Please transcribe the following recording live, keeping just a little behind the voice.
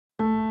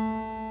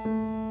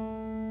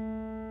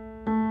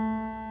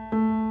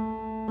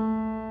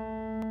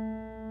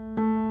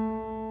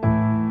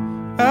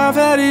I've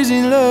had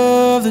easy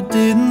love that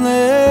didn't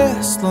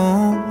last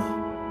long.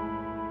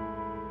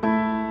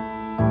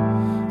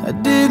 I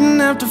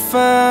didn't have to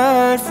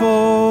fight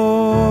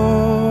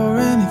for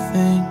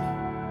anything.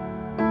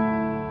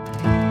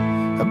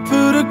 I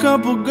put a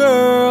couple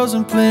girls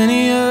and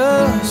plenty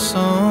of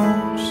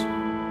songs,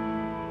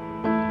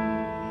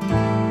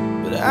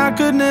 but I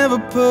could never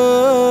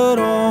put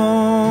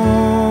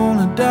on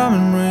a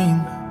diamond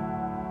ring.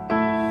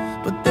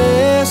 But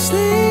this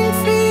thing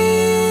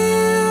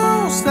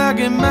feels like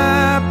it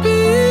might be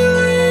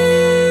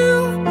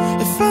real.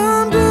 If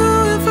I'm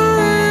doing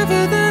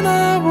forever, then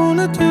I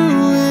wanna do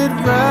it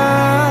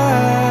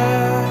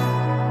right.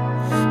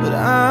 But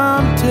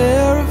I'm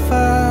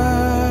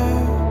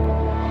terrified.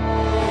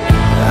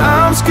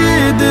 I'm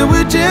scared that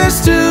we're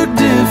just too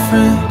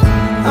different.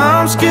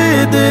 I'm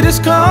scared that it's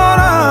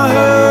gonna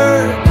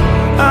hurt.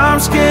 I'm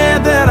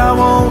scared that I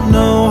won't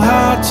know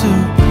how to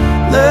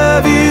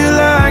love you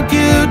like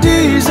you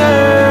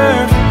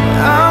deserve.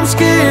 I'm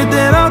scared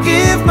that I'll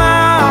give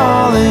my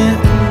all and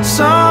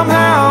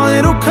somehow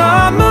it'll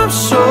come up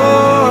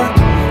short.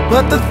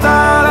 But the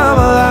thought of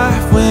a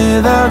life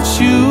without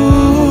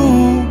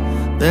you,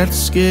 that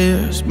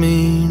scares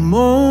me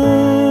more.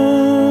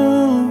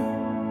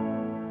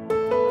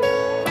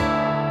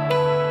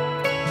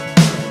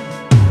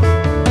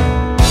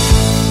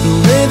 The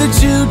way that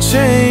you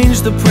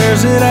changed the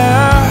prayers that I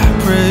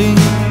pray,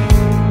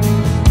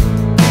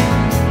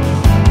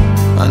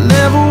 I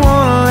never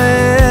wanna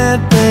let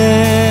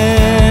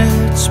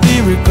that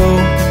spirit go.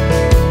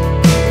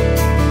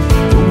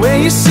 The way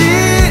you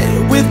sit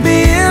with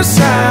me in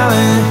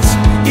silence,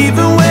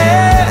 even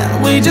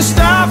when we just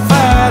stop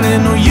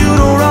fighting, or you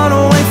don't run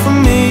away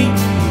from me,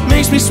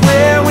 makes me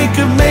swear we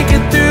could make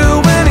it through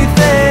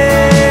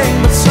anything.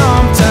 But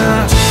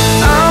sometimes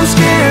I'm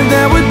scared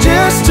that we're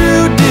just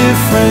too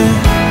different.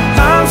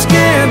 I'm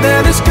scared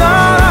that it's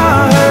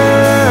gonna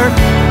hurt.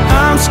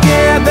 I'm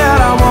scared that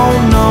I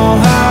won't know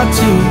how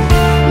to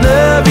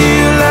love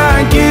you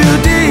like you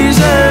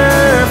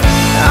deserve.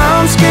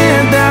 I'm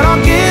scared that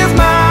I'll give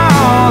my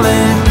all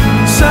and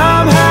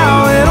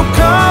somehow it'll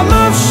come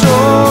up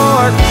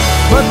short.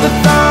 But the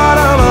thought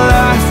of a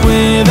life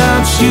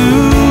without you,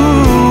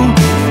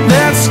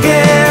 that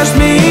scares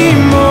me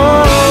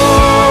more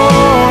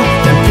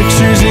than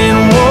pictures in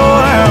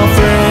worn-out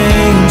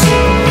frames.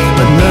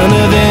 But none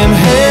of them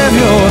have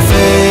your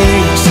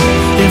face.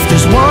 If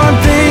there's one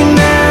thing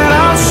that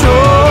I'm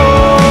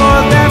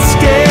sure that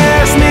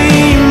scares me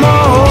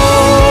more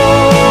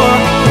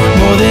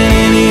than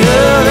any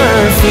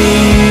other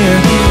fear,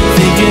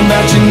 thinking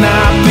about you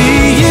not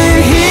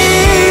being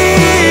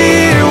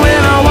here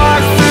when I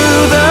walk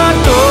through the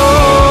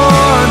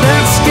door,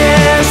 that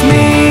scares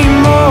me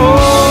more.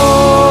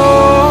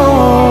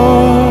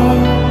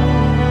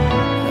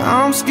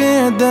 I'm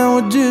scared that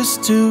we're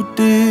just too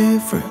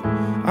different.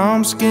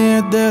 I'm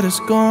scared that it's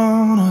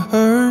gonna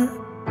hurt.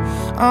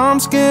 I'm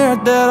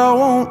scared that I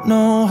won't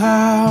know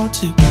how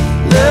to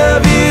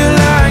love you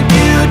like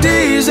you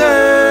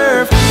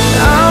deserve.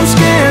 I'm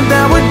scared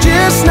that we're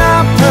just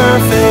not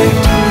perfect,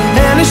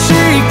 and it's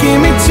shaking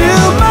me to